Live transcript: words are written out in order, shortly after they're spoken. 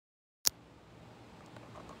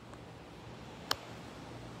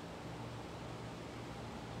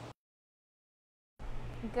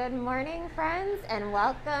Good morning, friends, and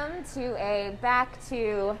welcome to a back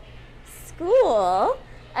to school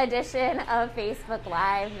edition of Facebook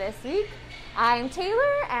Live this week. I'm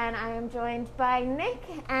Taylor and I am joined by Nick,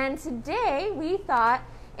 and today we thought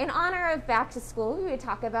in honor of back to school we would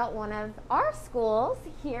talk about one of our schools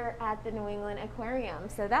here at the New England Aquarium.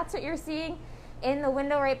 So that's what you're seeing in the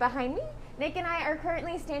window right behind me. Nick and I are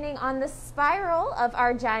currently standing on the spiral of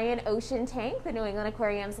our giant ocean tank, the New England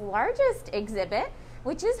Aquarium's largest exhibit,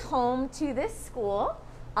 which is home to this school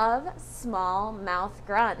of smallmouth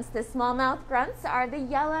grunts. The smallmouth grunts are the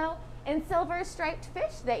yellow and silver striped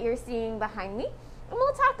fish that you're seeing behind me. And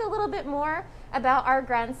we'll talk a little bit more about our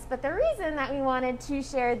grunts, but the reason that we wanted to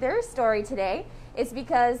share their story today is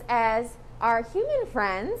because as our human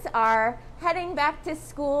friends are heading back to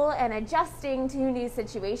school and adjusting to new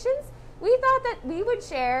situations, we thought that we would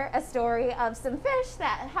share a story of some fish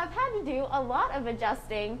that have had to do a lot of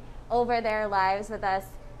adjusting over their lives with us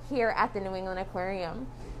here at the New England Aquarium.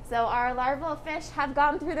 So our larval fish have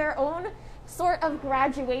gone through their own sort of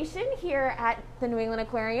graduation here at the New England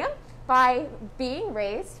Aquarium by being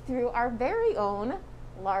raised through our very own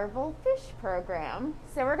larval fish program.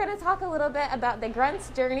 So we're going to talk a little bit about the grunts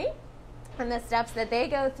journey and the steps that they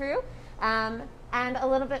go through, and a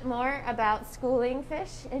little bit more about schooling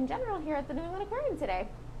fish in general here at the New England Aquarium today.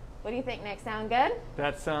 What do you think, Nick? Sound good?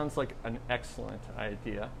 That sounds like an excellent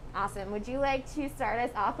idea. Awesome. Would you like to start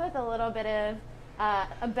us off with a little bit of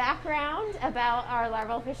a background about our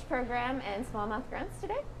larval fish program and smallmouth grunts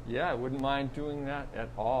today? Yeah, I wouldn't mind doing that at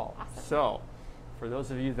all. Awesome. So, for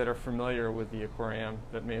those of you that are familiar with the aquarium,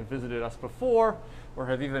 that may have visited us before or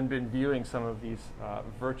have even been viewing some of these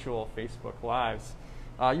virtual Facebook Lives,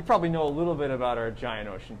 you probably know a little bit about our giant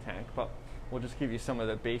ocean tank, but we'll just give you some of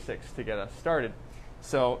the basics to get us started.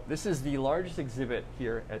 So this is the largest exhibit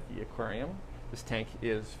here at the aquarium. This tank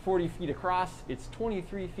is 40 feet across, it's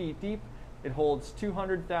 23 feet deep, it holds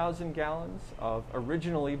 200,000 gallons of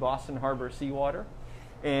originally Boston Harbor seawater,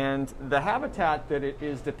 and the habitat that it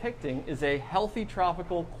is depicting is a healthy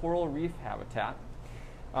tropical coral reef habitat.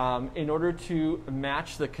 In order to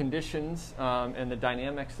match the conditions and the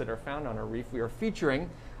dynamics that are found on a reef, we are featuring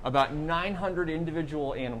about 900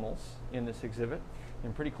 individual animals in this exhibit,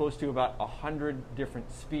 and pretty close to about 100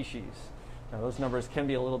 different species. Now those numbers can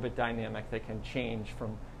be a little bit dynamic. They can change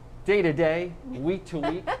from day to day, week to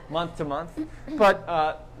week, month to month,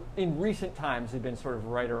 but in recent times they've been sort of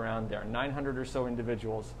right around there. 900 or so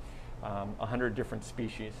individuals, 100 different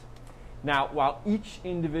species. Now, while each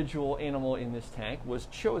individual animal in this tank was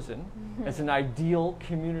chosen as an ideal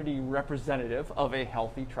community representative of a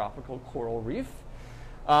healthy tropical coral reef,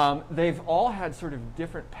 they've all had sort of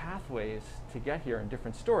different pathways to get here and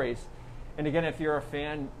different stories. And again, if you're a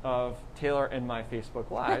fan of Taylor and my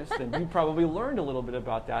Facebook Lives, then you probably learned a little bit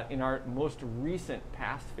about that in our most recent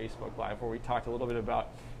past Facebook Live, where we talked a little bit about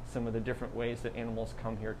some of the different ways that animals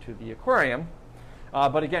come here to the aquarium.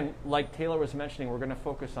 But again, like Taylor was mentioning, we're going to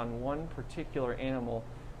focus on one particular animal,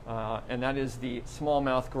 and that is the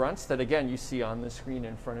smallmouth grunts that, again, you see on the screen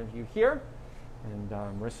in front of you here. And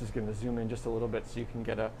Marissa's going to zoom in just a little bit so you can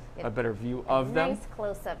get a better view of them. Nice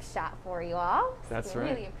close-up shot for you all. That's right.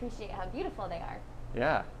 right. Really appreciate how beautiful they are.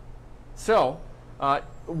 Yeah. So,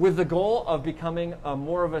 with the goal of becoming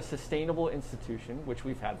more of a sustainable institution, which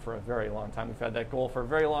we've had for a very long time, we've had that goal for a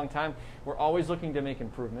very long time, we're always looking to make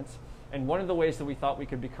improvements. And one of the ways that we thought we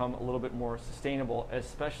could become a little bit more sustainable,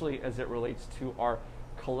 especially as it relates to our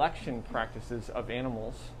collection practices of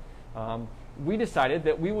animals, we decided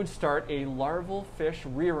that we would start a larval fish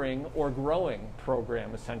rearing or growing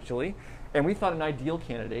program, essentially. And we thought an ideal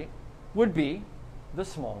candidate would be the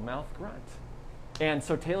smallmouth grunt. And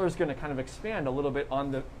so Taylor's going to kind of expand a little bit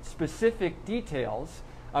on the specific details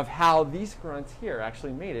of how these grunts here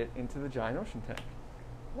actually made it into the giant ocean tank.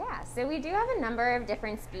 Yeah, so we do have a number of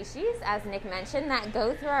different species, as Nick mentioned, that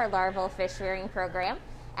go through our larval fish rearing program.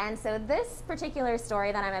 And so this particular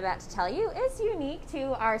story that I'm about to tell you is unique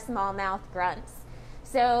to our smallmouth grunts.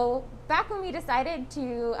 So back when we decided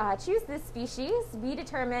to choose this species, we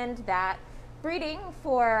determined that breeding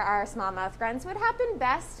for our smallmouth grunts would happen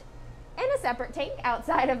best in a separate tank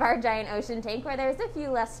outside of our giant ocean tank, where there's a few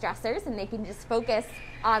less stressors and they can just focus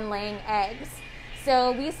on laying eggs.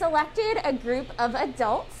 So we selected a group of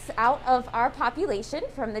adults out of our population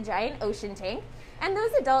from the giant ocean tank, and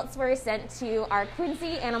those adults were sent to our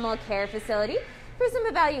Quincy Animal Care Facility for some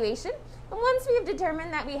evaluation. And once we've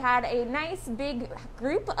determined that we had a nice big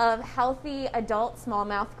group of healthy adult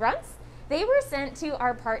smallmouth grunts, they were sent to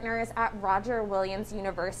our partners at Roger Williams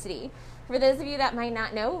University. For those of you that might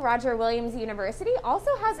not know, Roger Williams University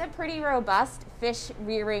also has a pretty robust fish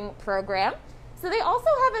rearing program. So they also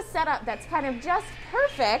have a setup that's kind of just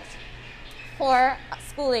perfect for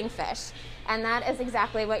schooling fish. And that is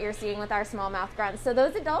exactly what you're seeing with our smallmouth grunts. So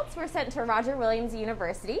those adults were sent to Roger Williams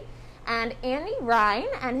University, and Andy Ryan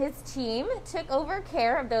and his team took over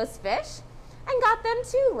care of those fish and got them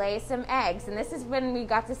to lay some eggs. And this is when we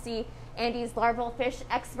got to see Andy's larval fish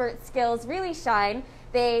expert skills really shine.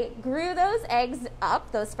 They grew those eggs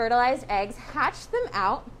up, those fertilized eggs, hatched them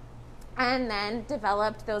out, and then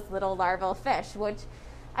developed those little larval fish, which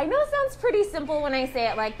I know sounds pretty simple when I say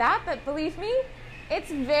it like that, but believe me,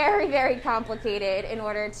 it's very, very complicated in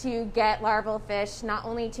order to get larval fish not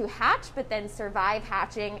only to hatch, but then survive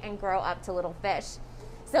hatching and grow up to little fish.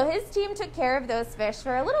 So his team took care of those fish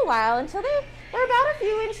for a little while until they were about a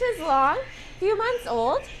few inches long, a few months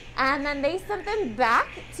old, and then they sent them back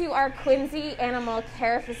to our Quincy Animal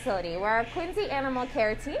Care facility, where our Quincy Animal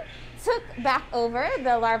Care team took back over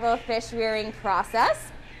the larval fish rearing process,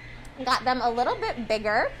 got them a little bit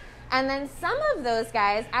bigger, and then some of those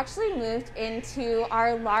guys actually moved into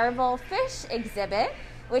our larval fish exhibit,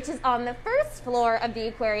 which is on the first floor of the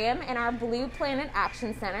aquarium in our Blue Planet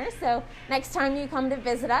Action Center. So next time you come to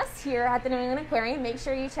visit us here at the New England Aquarium, make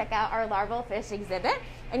sure you check out our larval fish exhibit,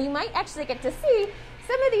 and you might actually get to see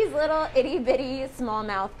some of these little itty bitty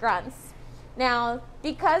smallmouth grunts. Now,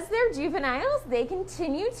 because they're juveniles, they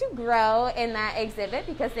continue to grow in that exhibit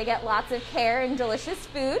because they get lots of care and delicious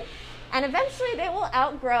food. And eventually they will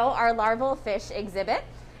outgrow our larval fish exhibit.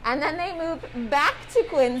 And then they move back to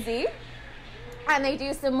Quincy and they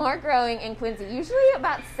do some more growing in Quincy, usually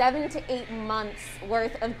about 7 to 8 months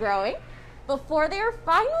worth of growing before they are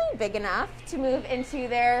finally big enough to move into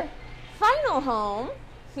their final home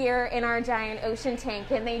here in our giant ocean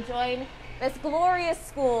tank. And they join this glorious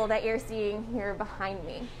school that you're seeing here behind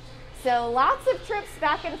me. So lots of trips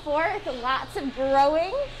back and forth, lots of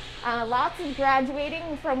growing, lots of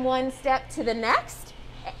graduating from one step to the next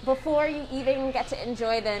before you even get to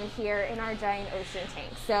enjoy them here in our giant ocean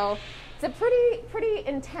tank. So it's a pretty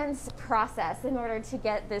intense process in order to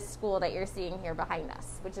get this school that you're seeing here behind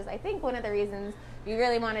us, which is, I think, one of the reasons we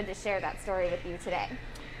really wanted to share that story with you today.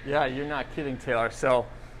 Yeah, you're not kidding, Taylor. So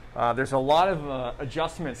there's a lot of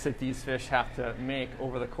adjustments that these fish have to make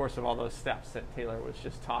over the course of all those steps that Taylor was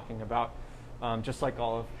just talking about. Just like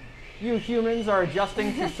all of you humans are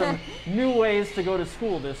adjusting to some new ways to go to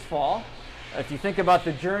school this fall. If you think about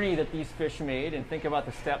the journey that these fish made and think about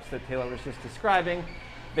the steps that Taylor was just describing,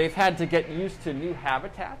 they've had to get used to new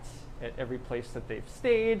habitats at every place that they've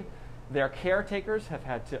stayed. Their caretakers have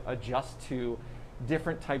had to adjust to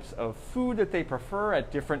different types of food that they prefer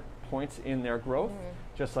at different points in their growth.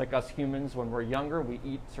 Just like us humans, when we're younger, we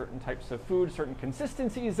eat certain types of food, certain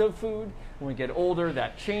consistencies of food. When we get older,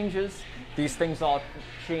 that changes. These things all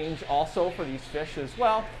change also for these fish as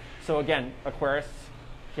well. So again, aquarists,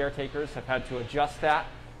 caretakers have had to adjust that.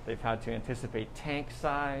 They've had to anticipate tank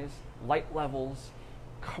size, light levels,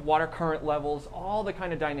 water current levels, all the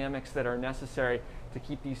kind of dynamics that are necessary to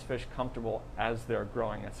keep these fish comfortable as they're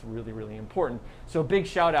growing. That's really, really important. So big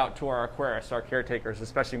shout out to our aquarists, our caretakers,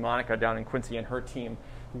 especially Monica down in Quincy and her team,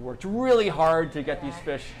 who worked really hard to get these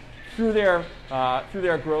fish through their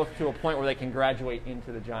growth to a point where they can graduate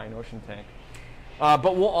into the giant ocean tank.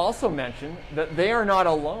 But we'll also mention that they are not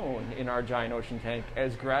alone in our giant ocean tank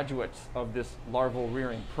as graduates of this larval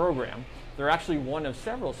rearing program. They're actually one of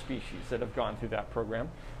several species that have gone through that program.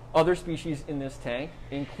 Other species in this tank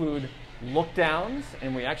include lookdowns,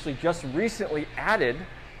 and we actually just recently added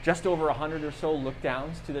just over 100 or so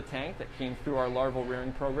lookdowns to the tank that came through our larval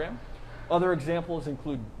rearing program. Other examples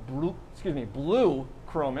include blue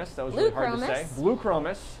chromis, that was really hard to say, blue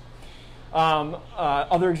chromis.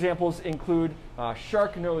 Other examples include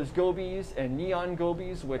shark-nosed gobies and neon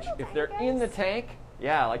gobies, which if they're in the tank,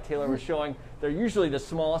 yeah, like Taylor was showing, they're usually the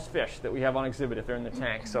smallest fish that we have on exhibit if they're in the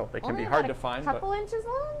tank, so they can be hard to find. A couple inches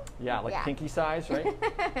long? Yeah, like pinky size, right?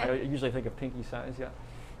 I usually think of pinky size, yeah.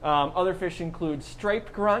 Other fish include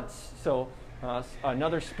striped grunts, so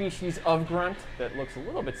another species of grunt that looks a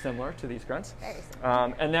little bit similar to these grunts. Very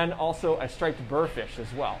similar. And then also a striped burrfish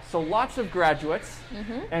as well. So lots of graduates,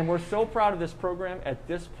 and we're so proud of this program at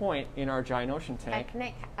this point in our giant ocean tank.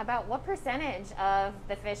 Nick, about what percentage of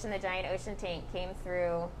the fish in the giant ocean tank came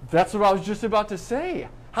through? That's what I was just about to say.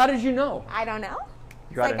 How did you know? I don't know.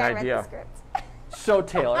 You got an idea. I read the script. So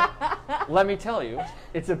Taylor, let me tell you,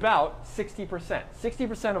 it's about 60%.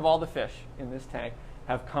 60% of all the fish in this tank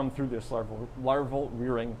have come through this larval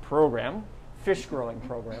rearing program, fish growing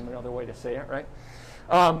program, another way to say it, right?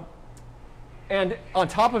 And on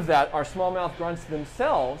top of that, our smallmouth grunts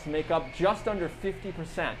themselves make up just under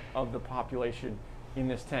 50% of the population in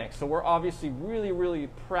this tank. So we're obviously really, really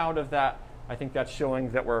proud of that. I think that's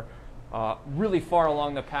showing that we're really far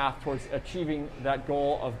along the path towards achieving that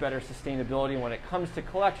goal of better sustainability when it comes to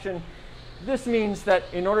collection. This means that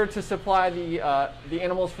in order to supply the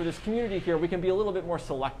animals for this community here, we can be a little bit more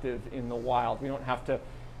selective in the wild. We don't have to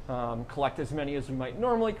collect as many as we might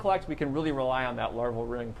normally collect. We can really rely on that larval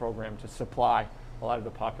rearing program to supply a lot of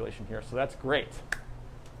the population here. So that's great.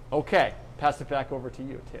 Okay, pass it back over to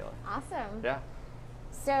you, Taylor. Awesome. Yeah.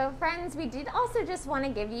 So friends, we did also just want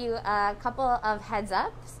to give you a couple of heads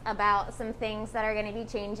ups about some things that are going to be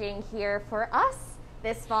changing here for us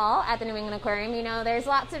this fall at the New England Aquarium. You know, there's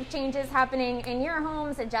lots of changes happening in your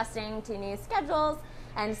homes, adjusting to new schedules.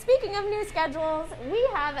 And speaking of new schedules, we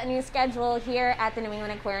have a new schedule here at the New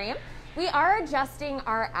England Aquarium. We are adjusting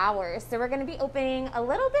our hours. So we're going to be opening a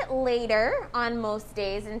little bit later on most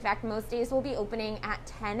days. In fact, most days will be opening at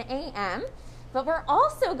 10 a.m. But we're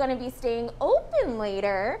also going to be staying open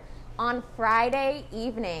later on Friday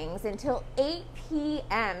evenings until 8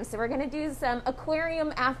 p.m. So we're going to do some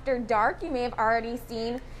aquarium after dark. You may have already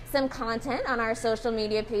seen some content on our social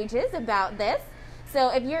media pages about this. So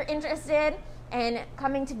if you're interested in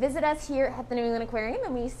coming to visit us here at the New England Aquarium,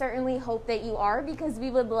 and we certainly hope that you are because we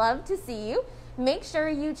would love to see you, make sure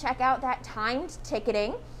you check out that timed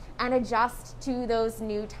ticketing and adjust to those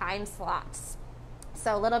new time slots.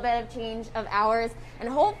 So a little bit of change of hours and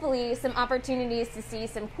hopefully some opportunities to see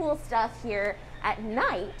some cool stuff here at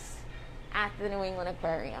night at the New England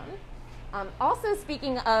Aquarium. Also,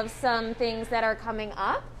 speaking of some things that are coming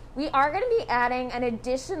up, we are going to be adding an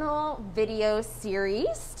additional video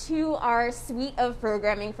series to our suite of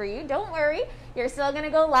programming for you. Don't worry, you're still going to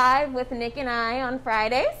go live with Nick and I on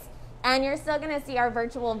Fridays, and you're still going to see our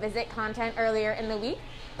virtual visit content earlier in the week.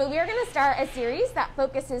 But we are going to start a series that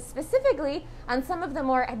focuses specifically on some of the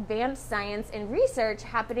more advanced science and research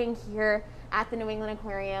happening here at the New England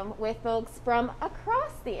Aquarium with folks from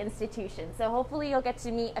across the institution. So hopefully you'll get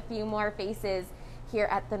to meet a few more faces here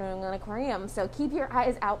at the New England Aquarium. So keep your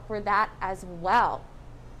eyes out for that as well.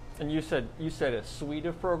 And you said a suite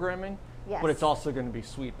of programming? Yes. But it's also going to be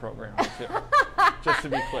sweet programming too, just to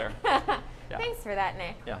be clear. Yeah. Thanks for that,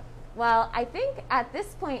 Nick. Yeah. Well, I think at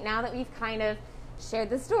this point, now that we've kind of shared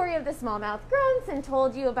the story of the smallmouth grunts and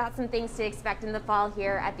told you about some things to expect in the fall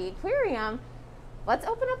here at the aquarium, let's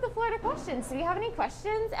open up the floor to questions. Do we have any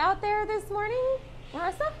questions out there this morning,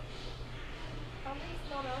 Marissa? How many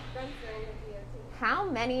smallmouth grunts are in the DOT? How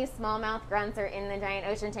many smallmouth grunts are in the giant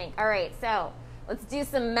ocean tank? All right, so let's do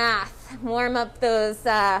some math. Warm up those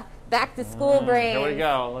back to school brains. Here we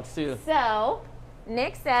go. Let's do this. So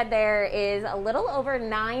Nick said there is a little over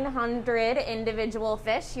 900 individual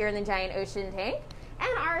fish here in the giant ocean tank,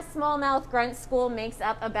 and our smallmouth grunt school makes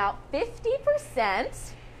up about 50%.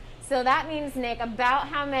 So that means, Nick, about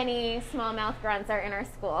how many smallmouth grunts are in our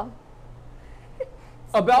school?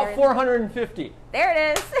 About 450. There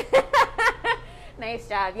it is. Nice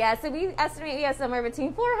job. Yeah, so we estimate we have somewhere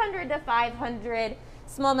between 400 to 500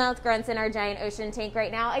 smallmouth grunts in our giant ocean tank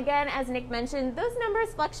right now. Again, as Nick mentioned, those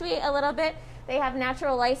numbers fluctuate a little bit. They have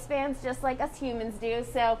natural lifespans just like us humans do,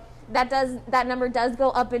 so that number does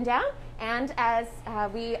go up and down. And as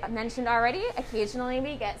we mentioned already, occasionally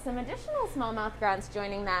we get some additional smallmouth grunts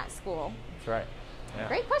joining that school. That's right. Yeah.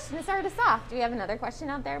 Great question to start us off. Do we have another question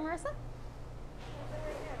out there, Marissa?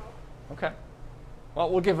 Okay. Well,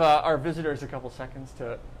 we'll give our visitors a couple seconds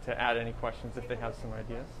to add any questions if they have some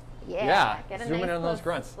ideas. Yeah. Get a zoom nice in on those close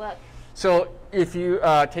grunts. Look. So if you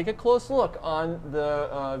take a close look on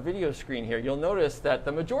the video screen here, you'll notice that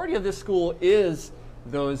the majority of this school is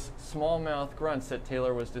those smallmouth grunts that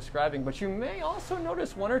Taylor was describing, but you may also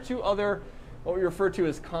notice one or two other, what we refer to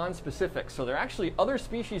as con-specific. So there are actually other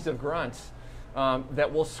species of grunts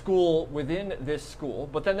that will school within this school,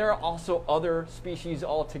 but then there are also other species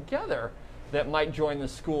altogether that might join the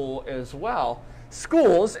school as well.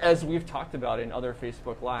 Schools, as we've talked about in other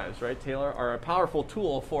Facebook Lives, right, Taylor, are a powerful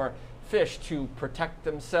tool for fish to protect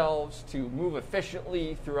themselves, to move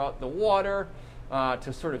efficiently throughout the water,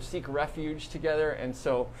 to sort of seek refuge together. And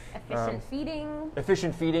so Efficient feeding.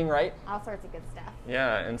 Efficient feeding, right? All sorts of good stuff.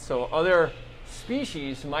 Yeah, and so other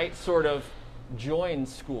species might sort of join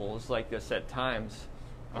schools like this at times.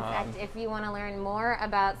 In fact, if you want to learn more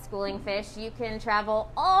about schooling fish, you can travel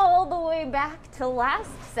all the way back to last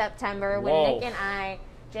September when Whoa. Nick and I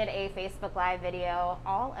did a Facebook Live video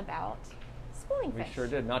all about schooling We fish. sure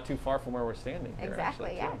did. Not too far from where we're standing here.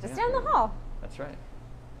 Exactly, actually, yeah. too. Just down the hall. That's right.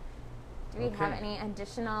 Do we have Okay. any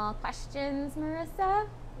additional questions, Marissa?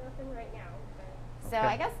 Nothing right now. But So Okay.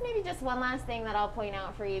 I guess maybe just one last thing that I'll point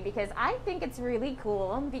out for you, because I think it's really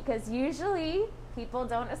cool, because usually people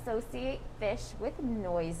don't associate fish with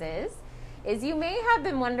noises. is you may have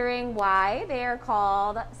been wondering why they are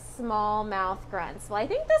called smallmouth grunts. Well, I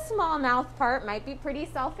think the smallmouth part might be pretty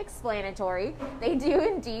self-explanatory. They do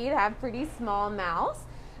indeed have pretty small mouths,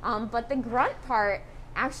 but the grunt part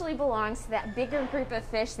actually belongs to that bigger group of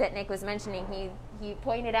fish that Nick was mentioning. He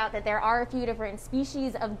pointed out that there are a few different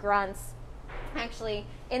species of grunts actually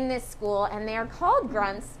in this school, and they are called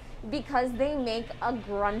grunts because they make a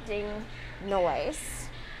grunting noise.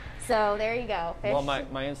 So there you go, fish Well, my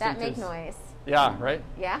instinct that make is, noise. Yeah, right?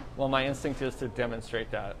 Yeah? Well, my instinct is to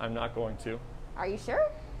demonstrate that. I'm not going to. Are you sure?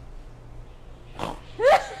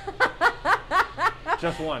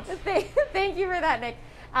 Just once. Thank you for that, Nick.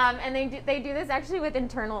 And they do this actually with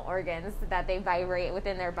internal organs that they vibrate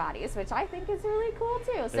within their bodies, which I think is really cool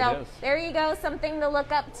too. So there you go, something to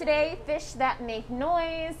look up today, fish that make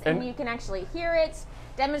noise, and you can actually hear it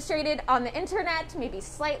demonstrated on the internet, maybe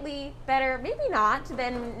slightly better, maybe not,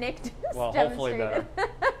 than Nick just well, hopefully better.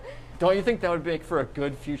 Don't you think that would make for a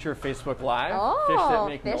good future Facebook Live? Oh,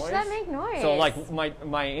 fish that make noise? So like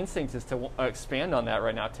my instinct is to expand on that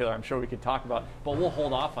right now, Taylor. I'm sure we could talk about, but we'll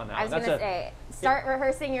hold off on that. I was going to say, start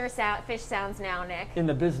rehearsing your fish sounds now, Nick. In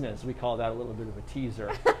the business, we call that a little bit of a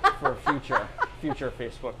teaser for future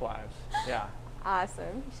Facebook Lives. Yeah.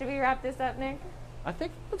 Awesome. Should we wrap this up, Nick? I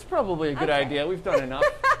think that's probably a good idea. We've done enough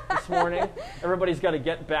this morning. Everybody's got to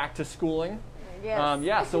get back to schooling.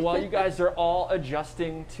 Yes. So while you guys are all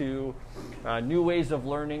adjusting to new ways of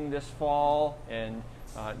learning this fall and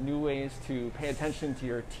new ways to pay attention to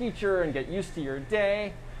your teacher and get used to your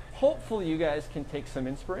day, hopefully you guys can take some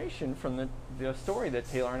inspiration from the story that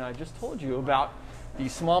Taylor and I just told you about the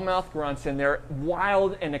smallmouth grunts and their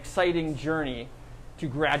wild and exciting journey to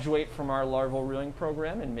graduate from our larval rearing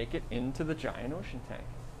program and make it into the giant ocean tank.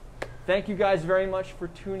 Thank you guys very much for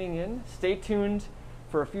tuning in. Stay tuned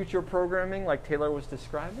for future programming like Taylor was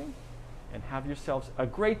describing, and have yourselves a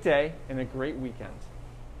great day and a great weekend.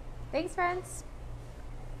 Thanks, friends.